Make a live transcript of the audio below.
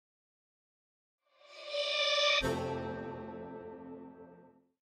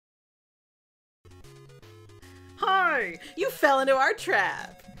Hi! You fell into our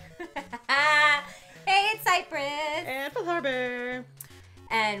trap! Hey, it's Cypress! And Flower Bear!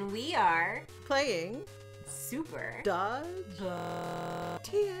 And we are playing Super Dodgeball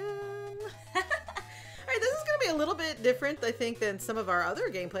To. Alright, this is going to be a little bit different, I think, than some of our other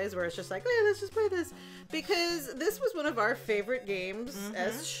gameplays where it's just like, oh, yeah, let's just play this. Because this was one of our favorite games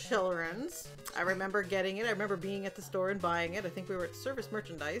as children. I remember getting it. I remember being at the store and buying it. I think we were at Service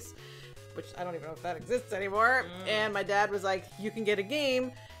Merchandise, which I don't even know if that exists anymore. And my dad was like, you can get a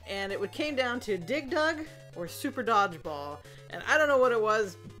game. And it came down to Dig Dug or Super Dodgeball. And I don't know what it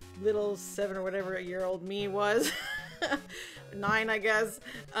was. Little 7 or whatever a year old me was. 9, I guess.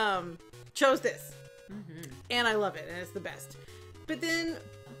 Chose this. And I love it. And it's the best. But then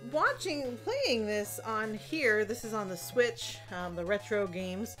playing this on here, this is on the Switch, the retro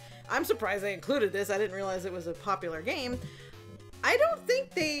games. I'm surprised they included this. I didn't realize it was a popular game. I don't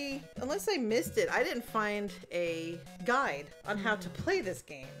think unless I missed it, I didn't find a guide on how to play this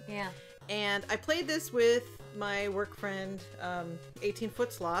game. Yeah. And I played this with my work friend,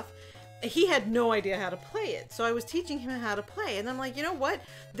 18-Foot Sloth. He had no idea how to play it. So I was teaching him how to play. And I'm like, you know what?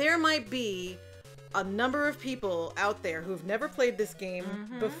 There might be a number of people out there who've never played this game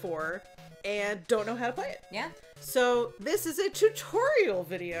before and don't know how to play it. Yeah. So this is a tutorial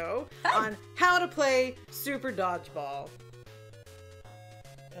video on how to play Super Dodgeball.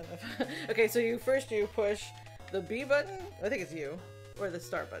 Okay, so you push the B button. I think it's U, or the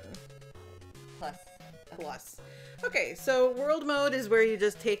start button. Plus. Okay, so world mode is where you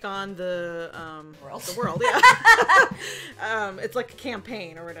just take on the world. Yeah. It's like a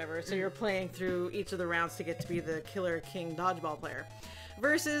campaign or whatever. So you're playing through each of the rounds to get to be the Killer King dodgeball player.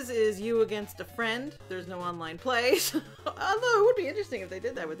 Versus is you against a friend. There's no online play. Although it would be interesting if they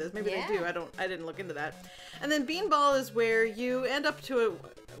did that with this. Maybe they do. I didn't look into that. And then beanball is where you end up to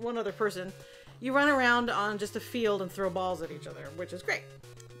one other person. You run around on just a field and throw balls at each other, which is great.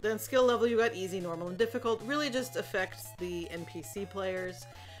 Then skill level, you got easy, normal, and difficult. Really just affects the NPC players.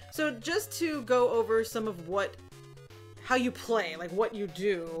 So just to go over some of how you play, like what you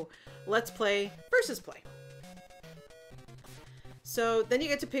do, let's play versus play. So then you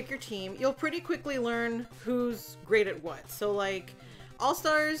get to pick your team. You'll pretty quickly learn who's great at what. So like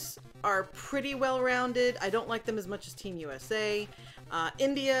All-Stars are pretty well-rounded. I don't like them as much as Team USA.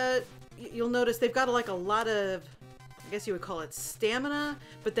 India, you'll notice they've got like a lot of, I guess you would call it stamina,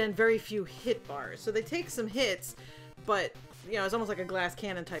 but then very few hit bars. So they take some hits, but you know, it's almost like a glass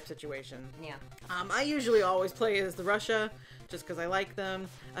cannon type situation. Yeah. I usually always play as the Russia, just because I like them.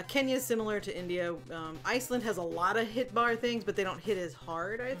 Kenya is similar to India. Iceland has a lot of hit bar things, but they don't hit as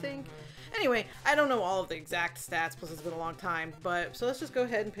hard, I think. Anyway, I don't know all of the exact stats, plus it's been a long time, but so let's just go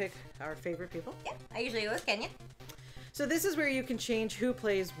ahead and pick our favorite people. Yeah, I usually go with Kenya. So this is where you can change who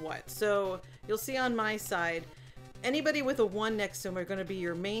plays what. So you'll see on my side, anybody with a 1 next to them are going to be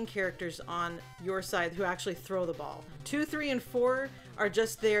your main characters on your side who actually throw the ball. 2, 3, and 4 are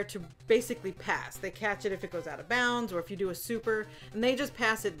just there to basically pass. They catch it if it goes out of bounds or if you do a super, and they just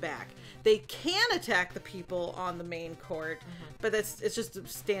pass it back. They can attack the people on the main court, but it's just a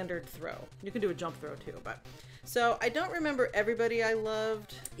standard throw. You can do a jump throw too, but... So I don't remember everybody I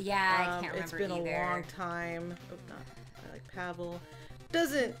loved. Yeah, I can't remember It's been either. a long time. Oh, no. I like Pavel.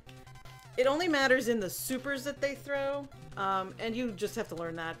 It only matters in the supers that they throw, and you just have to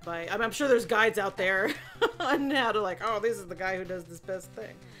learn that by... I'm sure there's guides out there on how to like, oh, this is the guy who does this best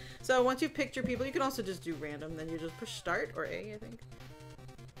thing. So once you've picked your people, you can also just do random, then you just push start, or A, I think.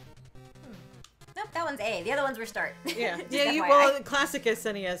 Nope, that one's A. The other ones were start. Yeah, well, classic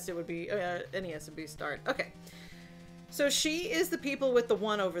SNES, it would be, NES would be start. Okay. So she is the people with the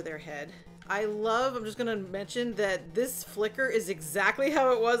 1 over their head. I'm just going to mention that this flicker is exactly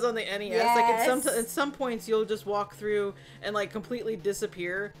how it was on the NES. Yes. Like at some points you'll just walk through and like completely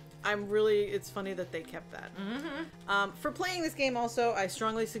disappear. It's funny that they kept that. For playing this game also, I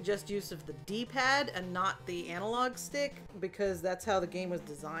strongly suggest use of the D-pad and not the analog stick because that's how the game was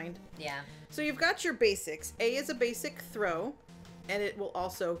designed. Yeah. So you've got your basics. A is a basic throw, and it will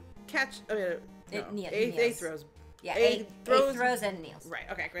also catch, A throws. Yeah, A throws and kneels.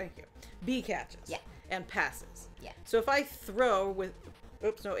 Right, okay, thank you. B catches. Yeah. And passes. Yeah. So if I throw with...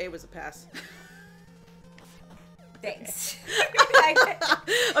 Oops, no, A was a pass. Thanks.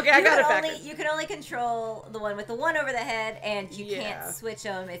 Okay, I got it back. You can only control the one with the 1 over the head, and you can't switch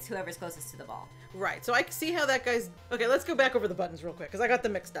them. It's whoever's closest to the ball. Right, so I can see how that guy's... Okay, let's go back over the buttons real quick, because I got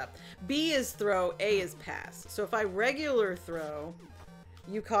them mixed up. B is throw, A is pass. So if I regular throw,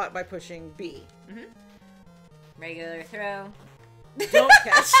 you caught by pushing B. Regular throw. Don't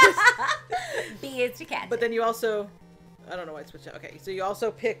catch it. B is to catch But then you also... I don't know why I switched out. Okay, so you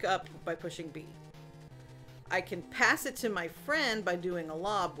also pick up by pushing B. I can pass it to my friend by doing a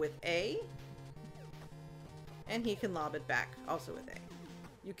lob with A. And he can lob it back also with A.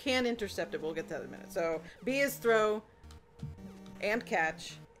 You can intercept it. We'll get to that in a minute. So B is throw and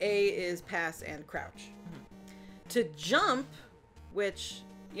catch. A is pass and crouch. To jump, which,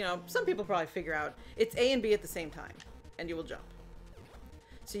 you know, some people probably figure out, it's A and B at the same time, and you will jump.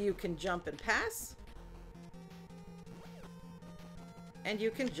 So you can jump and pass, and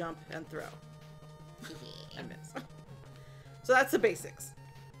you can jump and throw. And miss. So that's the basics.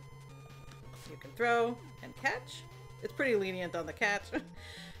 You can throw and catch. It's pretty lenient on the catch.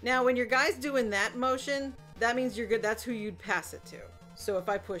 Now, when your guy's doing that motion, that means you're good. That's who you'd pass it to. So if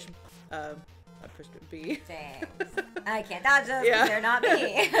I push, I pushed B. Thanks. I can't dodge them because they're not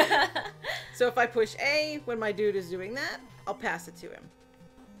me. So if I push A when my dude is doing that, I'll pass it to him.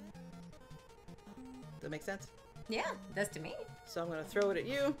 Does that make sense? Yeah, does to me. So I'm going to throw it at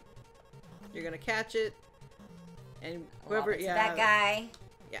you. You're going to catch it. And whoever, that guy.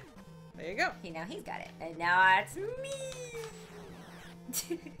 Yeah. There you go. Now he's got it. And now it's me.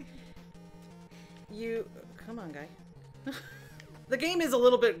 Come on, guy. The game is a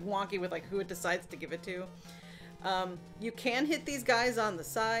little bit wonky with like who it decides to give it to. You can hit these guys on the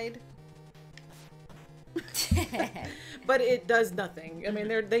side. But it does nothing. I mean,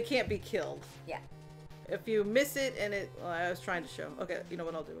 they can't be killed. Yeah. If you miss it and well, I was trying to show. Okay, you know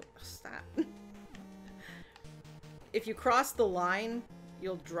what I'll do? Stop. If you cross the line,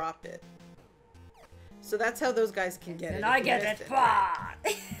 you'll drop it. So that's how those guys can get it. And I get it back.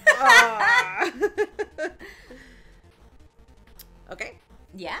 Okay.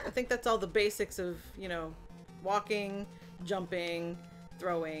 Yeah. I think that's all the basics of, you know, walking, jumping,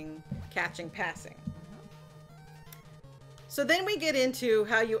 throwing, catching, passing. So then we get into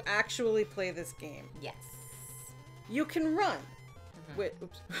how you actually play this game. Yes. You can run. Wait,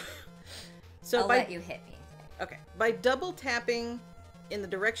 oops. So I'll let you hit me. Okay. By double tapping in the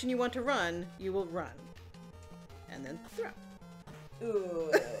direction you want to run, you will run. And then throw.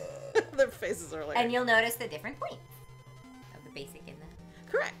 Ooh. Their faces are like... And you'll notice the different points of the basic in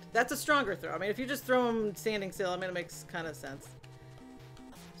that. Correct. That's a stronger throw. I mean, if you just throw them standing still, I mean, it makes kind of sense.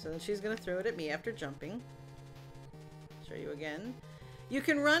 So then she's going to throw it at me after jumping. Show you again. You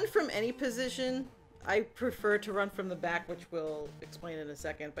can run from any position. I prefer to run from the back, which we'll explain in a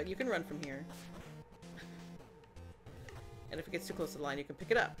second, but you can run from here. And if it gets too close to the line, you can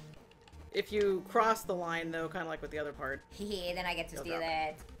pick it up. If you cross the line, though, kind of like with the other part. Then I get to steal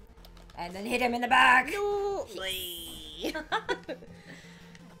it. And then hit him in the back. No!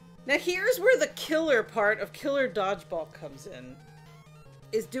 Now here's where the killer part of Killer Dodgeball comes in.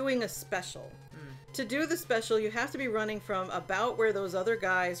 Is doing a special. To do the special, you have to be running from about where those other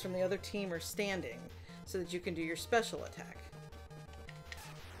guys from the other team are standing so that you can do your special attack.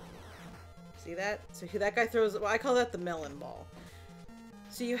 See that? So that guy throws, well, I call that the melon ball.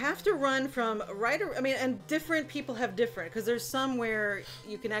 So you have to run from and different people have different, because there's some where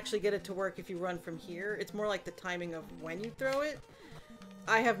you can actually get it to work if you run from here. It's more like the timing of when you throw it.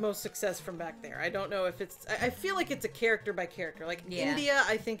 I have most success from back there. I don't know if it's... I feel like it's a character by character. Like, India,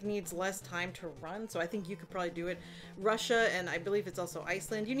 I think, needs less time to run, so I think you could probably do it. Russia, and I believe it's also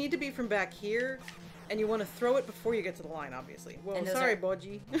Iceland, you need to be from back here, and you want to throw it before you get to the line, obviously. Well, sorry,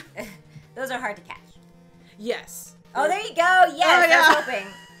 Boji. Those are hard to catch. Yes. Oh, there you go! Yes, I was hoping.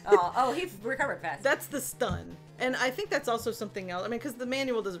 Oh, he recovered fast. That's the stun. And I think that's also something else. I mean, because the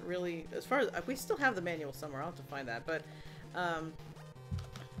manual doesn't really... As far as... We still have the manual somewhere. I'll have to find that, but...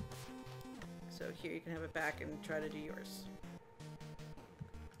 So here you can have it back and try to do yours.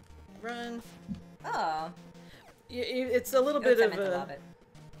 Run. Oh. It's a little bit of a...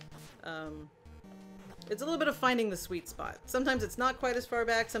 it's a little bit of finding the sweet spot. Sometimes it's not quite as far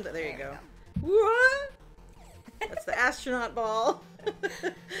back. Sometimes there you go. What? That's the astronaut ball.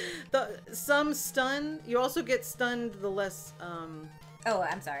 Some stun. You also get stunned the less. Oh,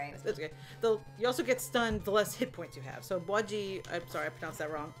 I'm sorry. That's okay. You also get stunned the less hit points you have. So Boji, I'm sorry, I pronounced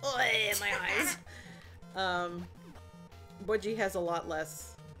that wrong. Oh, my eyes. Boji has a lot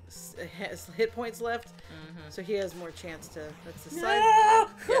less hit points left, so he has more chance to. That's the side. No!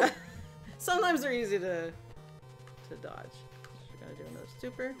 Yeah. Sometimes they're easy to dodge. We're gonna do another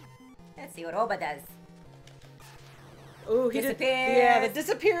super. Let's see what Oba does. Oh, he did. Yeah, the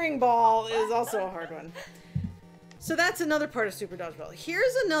disappearing ball is also a hard one. So that's another part of Super Dodgeball.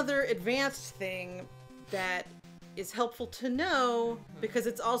 Here's another advanced thing that is helpful to know, because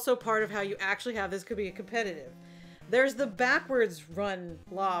it's also part of how you actually have this could be competitive. There's the backwards run,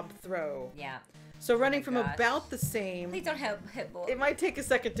 lob, throw. Yeah. So running from about the same. Please don't hit ball. It might take a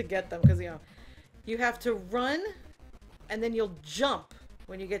second to get them, because, you know, you have to run, and then you'll jump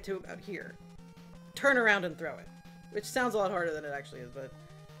when you get to about here. turn around and throw it. Which sounds a lot harder than it actually is, but...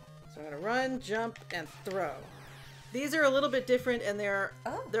 So I'm gonna run, jump, and throw. These are a little bit different, and they're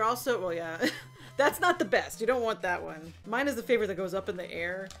also... Well, yeah. That's not the best. You don't want that one. Mine is the favorite that goes up in the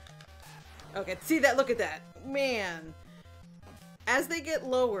air. Okay, see that? Look at that. Man. As they get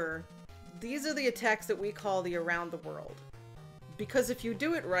lower, these are the attacks that we call the around the world. Because if you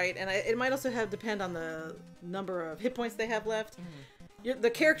do it right, and it might also depend on the number of hit points they have left, the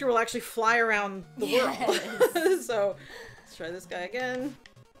character will actually fly around the world. So, let's try this guy again.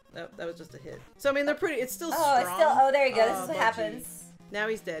 Nope, that was just a hit. So, I mean, they're pretty... It's still strong. Oh, there you go. This is what happens. Now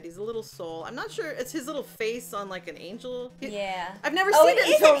he's dead. He's a little soul. I'm not sure. It's his little face on like an angel. Yeah. I've never seen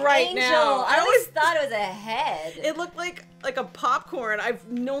it until right angel. now. I always thought it was a head. It looked like a popcorn. I've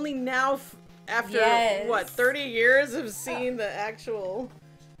only now, after what 30 years, have seen the actual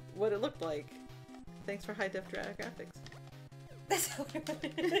what it looked like. Thanks for high def graphics.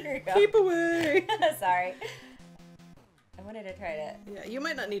 There you go. Keep away. Sorry. I wanted to try to. Yeah, you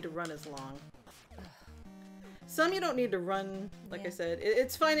might not need to run as long. Some you don't need to run, like I said.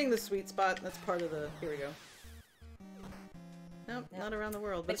 It's finding the sweet spot. That's part of the... Here we go. Nope, not around the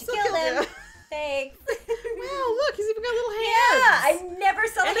world. But you killed him. Thanks. Wow, look, he's even got little hands. Yeah, I never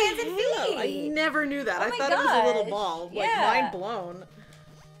saw the hands and feet. I never knew that. Oh I thought it was a little ball. Like, mind blown.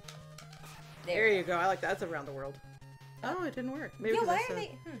 There you go. I like that. That's around the world. Oh, it didn't work. Maybe why are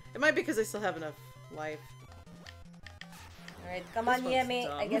they... It might be because I still have enough life. Alright, come on, Yummy.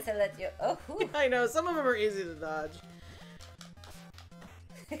 I guess I let you... Oh, whew. I know. Some of them are easy to dodge.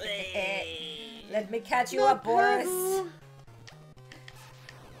 Let me catch you up, Boris. Oh,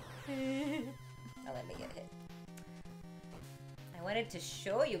 let me get hit. I wanted to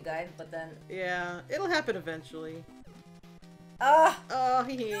show you guys, but then... Yeah, it'll happen eventually. Oh,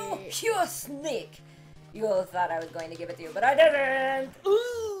 you pure snake. You all thought I was going to give it to you, but I didn't.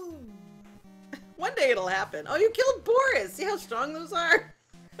 Ooh. One day it'll happen. Oh, you killed Boris. See how strong those are?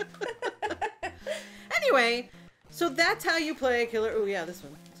 Anyway, so that's how you play Killer... Oh, yeah, this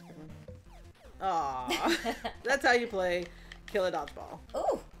one. That's a good one. Aww. That's how you play Killer Dodgeball.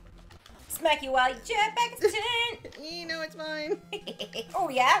 Ooh. Smack you while you jet back into turn. You know it's mine. Oh,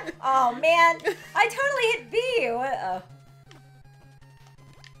 yeah? Oh, man. I totally hit B. What?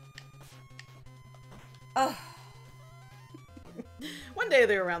 Oh. One day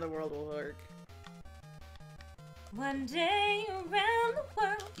the around the world will work. One day around the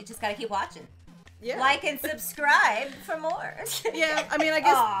world. You just gotta keep watching. Yeah. Like and subscribe for more. Yeah, I mean, I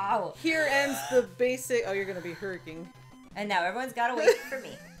guess here ends the basic... Oh, you're gonna be hurricane. And now everyone's gotta wait for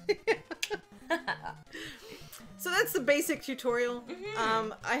me. So that's the basic tutorial.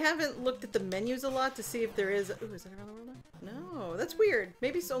 I haven't looked at the menus a lot to see if there is... Ooh, is that around the world? No, that's weird.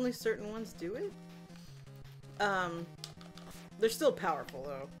 Maybe it's only certain ones do it. They're still powerful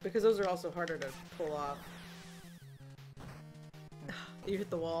though, because those are also harder to pull off. You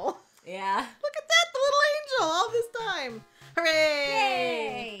hit the wall. Yeah. Look at that, the little angel all this time. Hooray!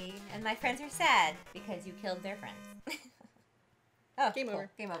 Yay! And my friends are sad because you killed their friends. Oh, game over.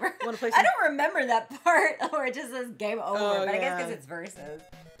 Game over. Wanna play I don't remember that part where it just says game over, but I guess because it's versus.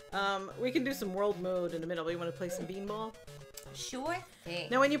 We can do some world mode in the middle, but you want to play some beanball? Sure thing.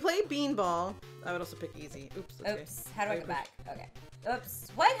 Now, when you play beanball, I would also pick easy. Oops. Okay. Oops. How do I go back? Okay.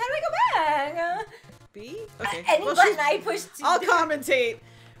 Oops. What? How do I go back? B? Okay. Any button I push to... I'll commentate.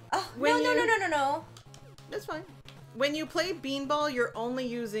 Oh, no. That's fine. When you play beanball, you're only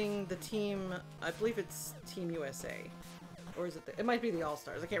using the team... I believe it's Team USA. Or is it... It might be the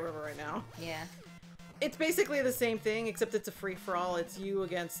All-Stars. I can't remember right now. Yeah. It's basically the same thing, except it's a free-for-all. It's you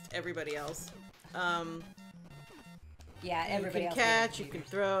against everybody else. Yeah, everybody else. You can catch, you can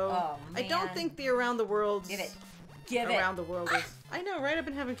throw. Oh, man. I don't think the around the world... Give it. Around the world is... I know, right? I've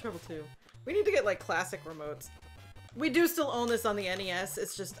been having trouble, too. We need to get, like, classic remotes. We do still own this on the NES.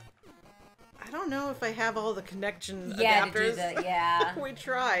 It's just... I don't know if I have all the connection adapters. We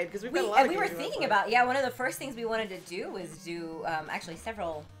tried, because we've got a lot of we were thinking about... Yeah, one of the first things we wanted to do was do, actually,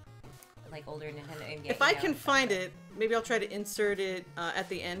 several... like older Nintendo games. If I can find it, maybe I'll try to insert it at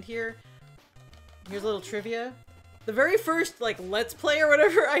the end here. Here's a little trivia. The very first, like, Let's Play or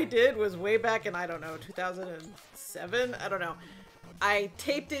whatever I did was way back in, I don't know, 2007? I don't know. I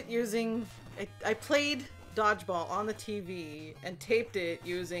taped it using... I played Dodgeball on the TV and taped it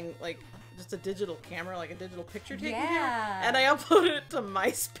using, like, just a digital camera, like a digital picture taking camera. And I uploaded it to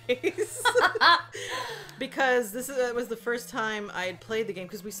MySpace. Because this was the first time I had played the game,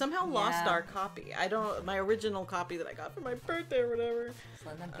 because we somehow lost our copy. My original copy that I got for my birthday or whatever. Just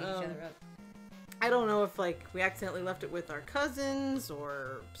let them beat each other up. I don't know if, like, we accidentally left it with our cousins,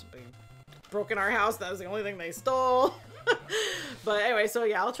 or somebody broke in our house, that was the only thing they stole. But anyway, so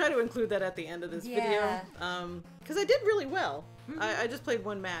yeah, I'll try to include that at the end of this video. Because I did really well. I just played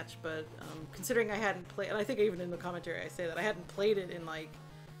one match, but considering I hadn't played, and I think even in the commentary I say that I hadn't played it in like,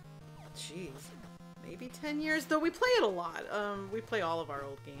 jeez, maybe 10 years, though we play it a lot. We play all of our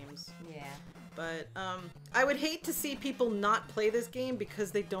old games. Yeah. But I would hate to see people not play this game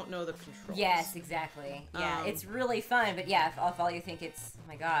because they don't know the controls. Yes, exactly. Yeah, it's really fun, but yeah, if all you think it's, oh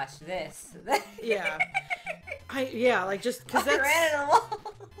my gosh, this. Yeah. Like just because that's... ran into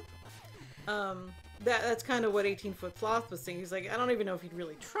the wall. That's kind of what 18-Foot Sloth was saying. He's like, I don't even know if he'd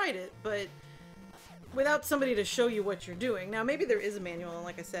really tried it, but without somebody to show you what you're doing. Now, maybe there is a manual, and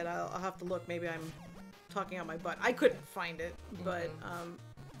like I said, I'll have to look. Maybe I'm talking out my butt. I couldn't find it, but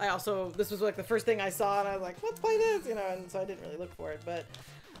I also, this was like the first thing I saw, and I was like, let's play this, you know, and so I didn't really look for it, but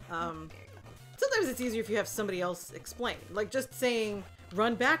sometimes it's easier if you have somebody else explain. Like just saying,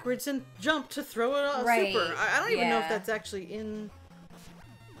 run backwards and jump to throw a super. I don't even know if that's actually in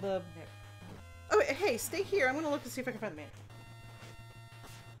the... Oh, hey, stay here. I'm going to look to see if I can find the manual.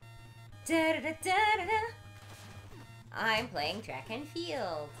 I'm playing track and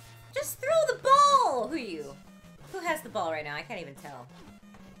field. Just throw the ball! Who are you? Who has the ball right now? I can't even tell.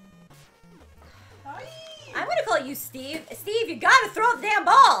 Hi. I'm gonna call you Steve. Steve, you gotta throw the damn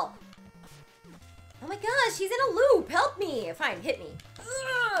ball! Oh my gosh, he's in a loop! Help me! Fine, hit me.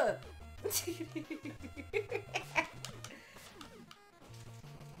 Ugh.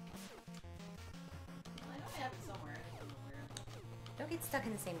 Don't get stuck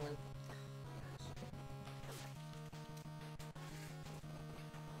in the same loop.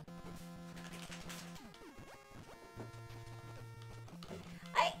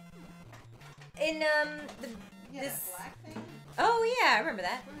 This black thing? Oh yeah, I remember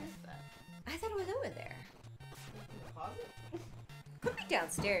that. Where is that? I thought it was over there. In the closet? Could be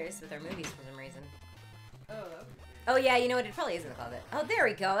downstairs with our movies for some reason. Oh, okay. Oh yeah, you know what? It probably is in the closet. Oh, there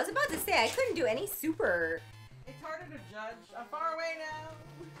we go. I was about to say I couldn't do any super. It's harder to judge. I'm far away now.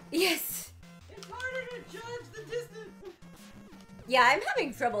 Yes. It's harder to judge the distance. Yeah, I'm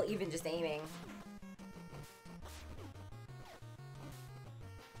having trouble even just aiming.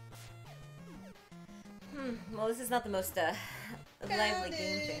 Well, this is not the most lively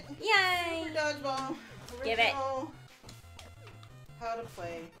game. Yay! Super Dodgeball. Give it. How to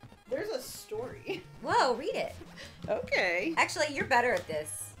play. There's a story. Whoa, read it. Okay. Actually, you're better at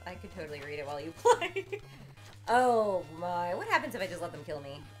this. I could totally read it while you play. Oh my. What happens if I just let them kill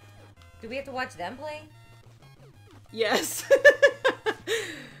me? Do we have to watch them play? Yes.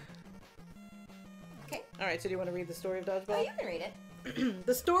 Okay. Alright, so do you want to read the story of Dodgeball? Oh, you can read it.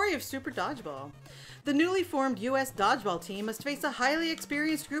 The story of Super Dodgeball. The newly formed U.S. Dodgeball team must face a highly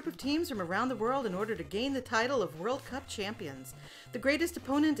experienced group of teams from around the world in order to gain the title of World Cup champions. The greatest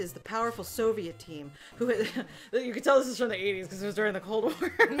opponent is the powerful Soviet team, who has, you can tell this is from the 80s because it was during the Cold War,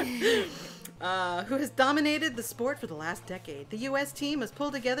 who has dominated the sport for the last decade. The U.S. team must pull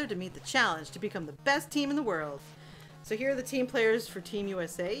together to meet the challenge to become the best team in the world. So here are the team players for Team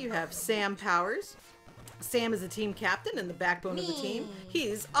USA. You have Sam Powers. Sam is the team captain and the backbone of the team.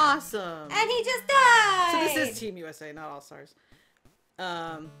 He's awesome. And he just died! So this is Team USA, not All-Stars.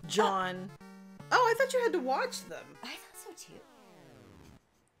 John. Oh, I thought you had to watch them. I thought so too.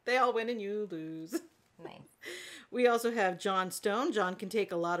 They all win and you lose. Nice. We also have John Stone. John can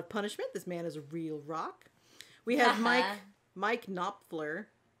take a lot of punishment. This man is a real rock. We have Mike Knopfler.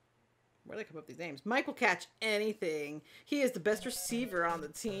 Where do they come up with these names? Mike will catch anything. He is the best receiver on the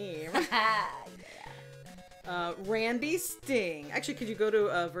team. Randy Sting. Actually, could you go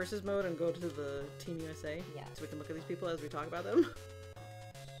to versus mode and go to the Team USA? Yeah. So we can look at these people as we talk about them.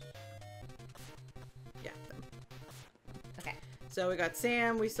 Yeah. Them. Okay. So we got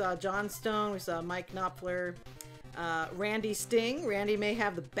Sam, we saw John Stone, we saw Mike Knopfler, Randy Sting. Randy may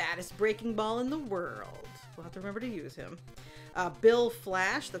have the baddest breaking ball in the world. We'll have to remember to use him. Bill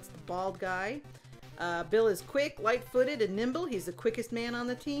Flash, that's the bald guy. Bill is quick, light-footed, and nimble. He's the quickest man on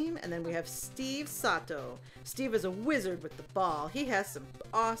the team. And then we have Steve Sato. Steve is a wizard with the ball. He has some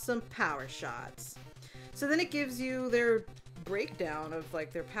awesome power shots. So then it gives you their breakdown of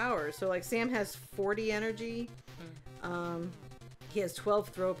like their powers. So like Sam has 40 energy. He has 12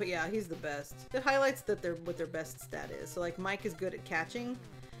 throw, but yeah, he's the best. It highlights that they're what their best stat is. So like Mike is good at catching.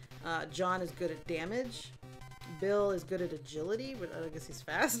 John is good at damage. Bill is good at agility, but I guess he's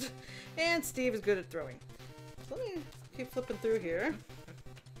fast. And Steve is good at throwing. So let me keep flipping through here.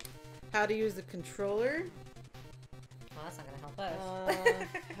 How to use the controller. Well, that's not gonna help us.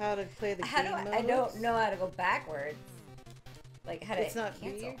 How to play the game modes. I don't know how to go backwards. Like how to It's not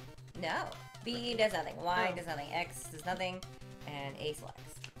cancel. B? No. B does nothing. Y does nothing. X does nothing. And A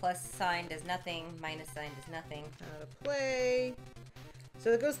selects. Plus sign does nothing. Minus sign does nothing. How to play.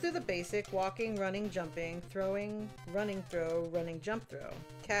 So it goes through the basic: walking, running, jumping, throwing, running, throw, running, jump, throw,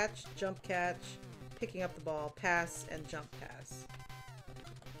 catch, jump, catch, picking up the ball, pass, and jump, pass.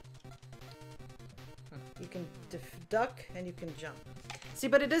 You can duck and you can jump. See,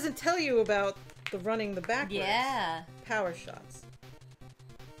 but it doesn't tell you about the running the backwards. Yeah. Power shots.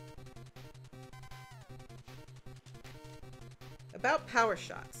 About power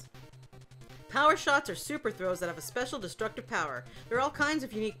shots. Power shots are super throws that have a special destructive power. There are all kinds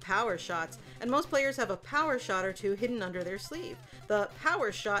of unique power shots, and most players have a power shot or two hidden under their sleeve. The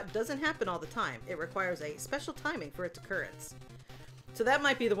power shot doesn't happen all the time. It requires a special timing for its occurrence. So that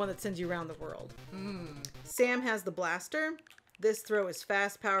might be the one that sends you around the world. Sam has the blaster. This throw is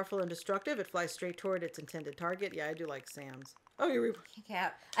fast, powerful, and destructive. It flies straight toward its intended target. Yeah, I do like Sam's. Oh, you're...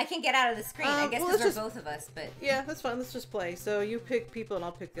 I can't get out of the screen. I guess because we're both of us, but... Yeah, that's fine. Let's just play. So you pick people and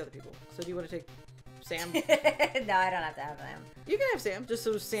I'll pick the other people. So do you want to take Sam? No, I don't have to have them. You can have Sam. Just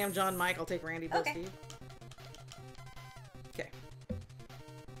so Sam, John, Mike. I'll take Randy, Bill, Okay. Steve. Okay.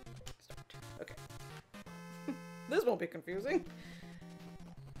 Start. Okay. This won't be confusing.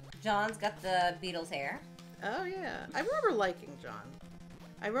 John's got the Beatles hair. Oh, yeah. I remember liking John.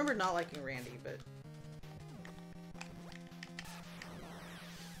 I remember not liking Randy, but...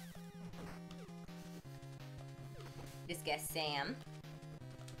 Just guess Sam.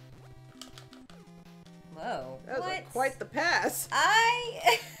 Whoa. That was what? quite the pass.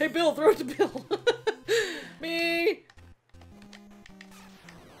 I... Hey, Bill, throw it to Bill. Me.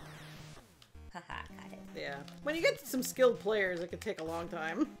 Haha, got it. Yeah. When you get some skilled players, it can take a long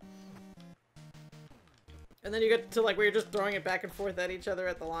time. And then you get to, like, where you're just throwing it back and forth at each other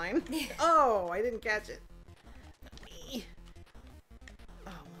at the line. Oh, I didn't catch it.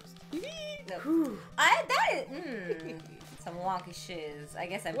 Almost. No. Some wonky shiz. I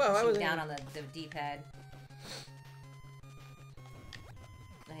guess I'm pushing down on the D-pad.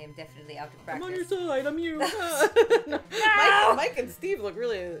 I am definitely out of practice. I'm on your side, I'm you. No. Mike and Steve look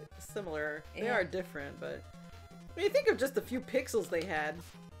really similar. They are different, but when you think of just the few pixels they had.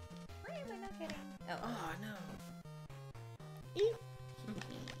 Why am I not getting? Oh no.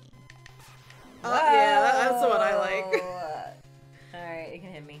 Oh yeah, that's the one I like. Alright, you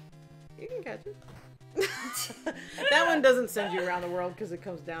can hit me. You can catch it. That one doesn't send you around the world because it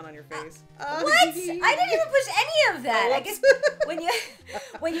comes down on your face. What? I didn't even push any of that. Oh, I guess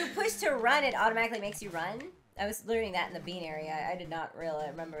when you push to run, it automatically makes you run. I was learning that in the bean area. I did not really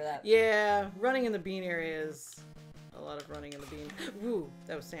remember that. Yeah, running in the bean area is a lot of running in the bean. Woo,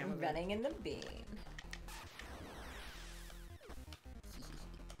 that was Sam. Running in the bean.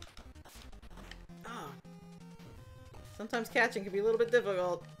 Oh. Sometimes catching can be a little bit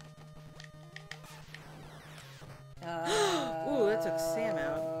difficult. Ooh, that took Sam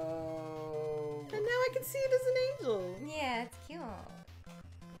out. And now I can see it as an angel. Yeah, it's cute.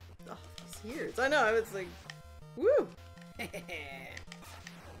 Oh, these ears. I know, it's like, woo.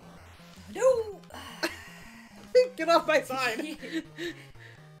 No! Get off my side.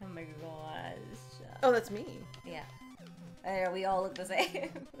 Oh my gosh. Oh, that's me. Yeah. We all look the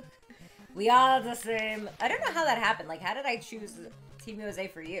same. We all the same. I don't know how that happened. Like, how did I choose Team USA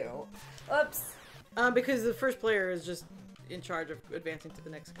for you? Oops. Because the first player is just in charge of advancing to the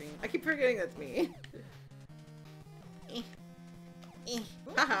next screen. I keep forgetting that's me.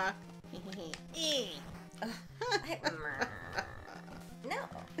 Haha. No.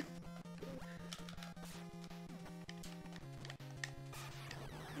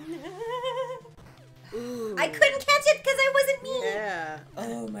 Ooh. I couldn't catch it because I wasn't me. Yeah.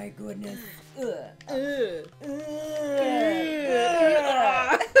 Oh my goodness.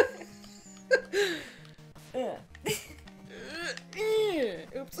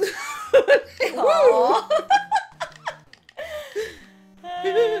 Oops.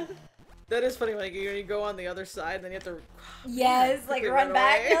 That is funny. Like you go on the other side, and then you have to. Yes, like run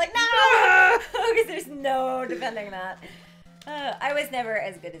back. You're like no, because there's no defending that. I was never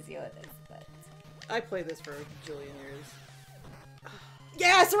as good as you at this, but I played this for a jillion years.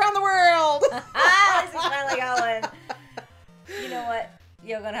 Yes, around the world. This is finally going. You know what?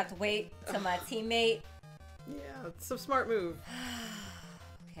 You're gonna have to wait till my teammate. Yeah, it's a smart move.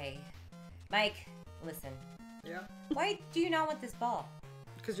 Okay, Mike, listen. Yeah. Why do you not want this ball?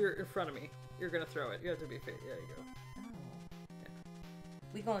 Because you're in front of me. You're gonna throw it. You have to be fit. There you go. Oh. Yeah.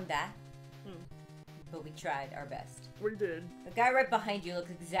 We going back? But we tried our best. We did. The guy right behind you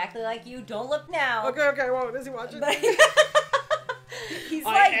looks exactly like you. Don't look now. Okay. Well, is he watching? But he's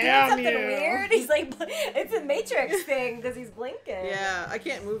like doing something weird. He's like, it's a Matrix thing because he's blinking. Yeah, I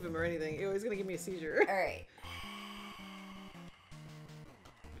can't move him or anything. He's gonna give me a seizure. All right.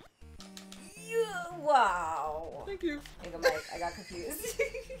 Wow. Thank you. There you go, Mike. I got confused.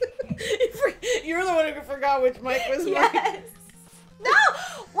 You're the one who forgot which mic was mine. Yes. No!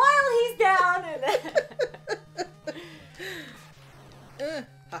 While he's down and...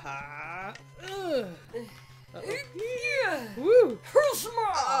 Haha. Yeah. Woo.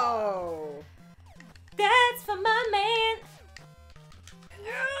 Oh. That's for my man.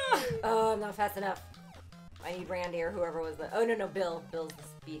 Oh, I'm not fast enough. I need Randy or whoever was the... Oh, no, Bill. Bill's the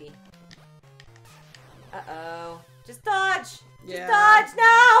speedy. Uh-oh. Just dodge. Yeah. Just dodge.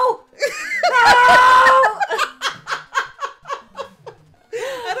 No! No!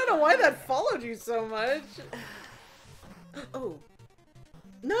 I don't know why that followed you so much. Oh.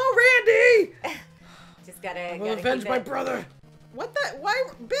 No, Randy! Just gotta... I will avenge my brother. What the... Why...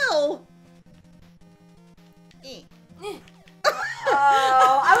 Bill!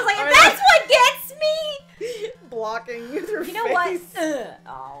 Oh, I was like, that's what gets me! Blocking you through You know what?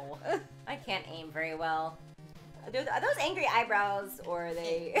 Oh. I can't aim very well. Are those angry eyebrows, or are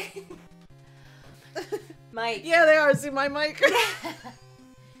they... Mike. Yeah, they are. See my mic?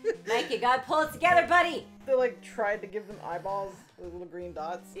 Mike, you gotta pull it together, buddy! They like tried to give them eyeballs with little green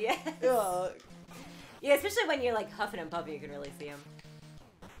dots. Yes. Ugh. Yeah, especially when you're like huffing and puffing, you can really see them.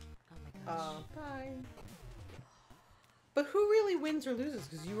 Oh my gosh. Bye. But who really wins or loses?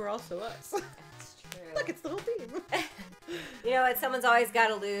 Because you were also us. That's true. Look, it's the whole team. You know what? Someone's always got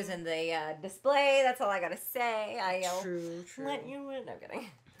to lose in the display. That's all I gotta say. True. Let you win. No, I'm kidding.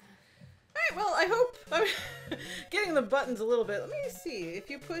 Alright, well, I hope I'm getting the buttons a little bit. Let me see. If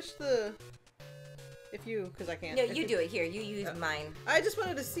you push the... because I can't. No, you do it. Here, you use mine. I just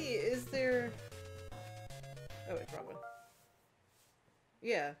wanted to see, is there... Oh, wait, wrong one.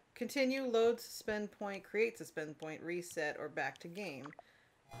 Yeah. Continue, load, suspend point, create suspend point, reset, or back to game.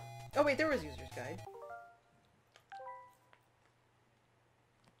 Oh, wait, there was user's guide.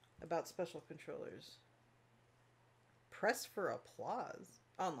 About special controllers. Press for applause.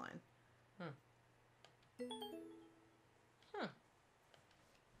 Online.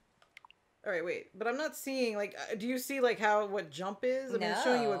 Alright, wait. But I'm not seeing, like, do you see, like, what jump is? I mean, it's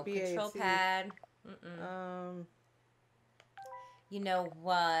showing you what BA control pad. You know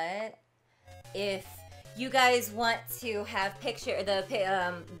what? If you guys want to have we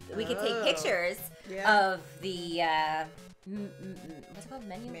can take pictures of the, what's it called?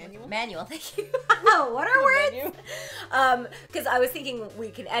 Manual? Manual, thank you. What are words? Because I was thinking we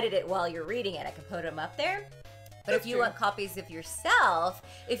can edit it while you're reading it. I can put them up there. But if you want copies of yourself,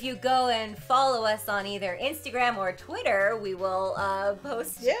 if you go and follow us on either Instagram or Twitter, we will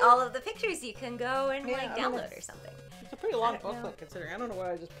post all of the pictures. You can go and like download or something. It's a pretty long booklet considering. I don't know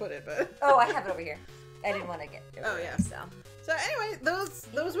where I just put it, but... Oh, I have it over here. I didn't want to get it over yeah. there, So anyway,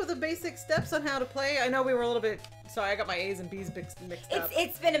 those were the basic steps on how to play. I know we were a little bit... Sorry, I got my A's and B's mixed up.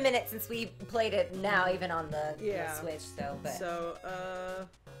 It's been a minute since we played it now, even on the Switch, but... So,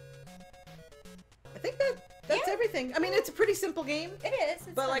 I think that's everything. I mean, it's a pretty simple game. It is.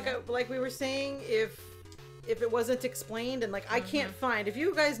 But like we were saying, if it wasn't explained and like I can't find, if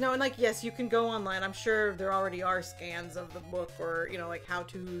you guys know, and like yes, you can go online. I'm sure there already are scans of the book or like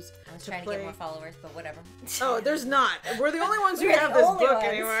how-tos. I was trying to get more followers, but whatever. Oh, there's not. We're the only ones who have this book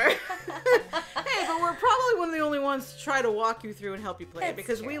anymore. Hey, but we're probably one of the only ones to try to walk you through and help you play it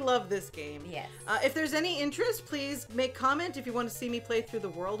because we love this game. Yes. If there's any interest, please make comment if you want to see me play through the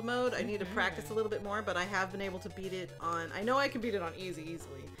world mode. I need to practice a little bit more, but I have been able to beat it on... I know I can beat it on easily.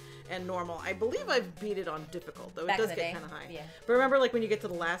 And normal. I believe I've beat it on difficult, though it does get kind of high. Yeah. But remember, like when you get to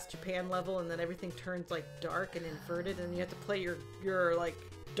the last Japan level, and then everything turns like dark and inverted, and you have to play your like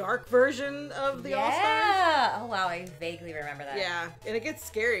dark version of the All-Stars. Yeah. Oh wow, I vaguely remember that. Yeah, and it gets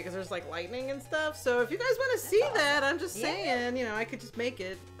scary because there's like lightning and stuff. So if you guys want to see that, I'm just saying, I could just make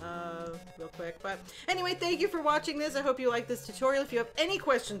it real quick. But anyway, thank you for watching this. I hope you like this tutorial. If you have any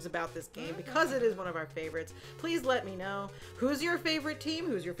questions about this game, because it is one of our favorites, please let me know. Who's your favorite team?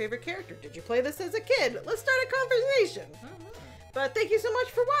 Who's your favorite character? Did you play this as a kid? Let's start a conversation. But thank you so much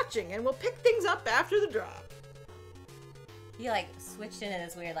for watching, and we'll pick things up after the drop. You like switched into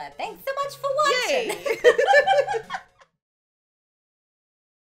this weird laugh. Thanks so much for watching. Yay!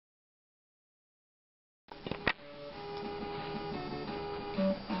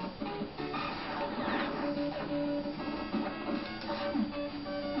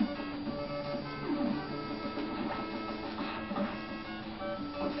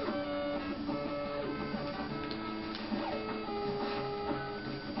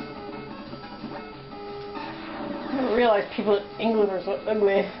 I didn't realize people in England were so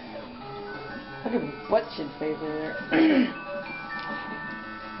ugly. Look at butt shit face over there.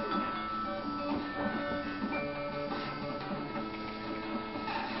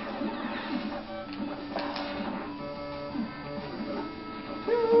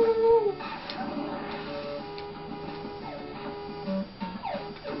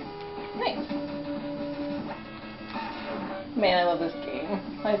 this game.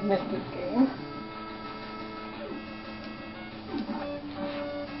 I've missed this game.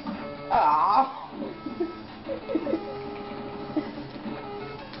 Ah.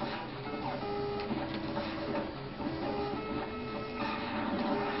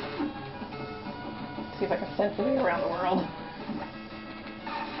 See if I can sense it around the world.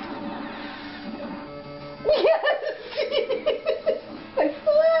 Yes! I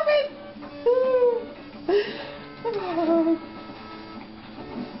love it!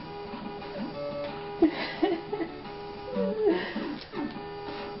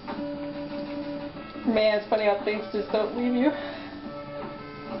 Man, it's funny how things just don't leave you. I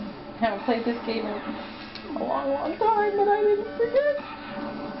haven't played this game in a long, long time, but I didn't forget.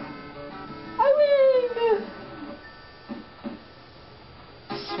 I win!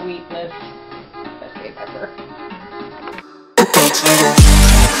 Sweetness. Best game ever.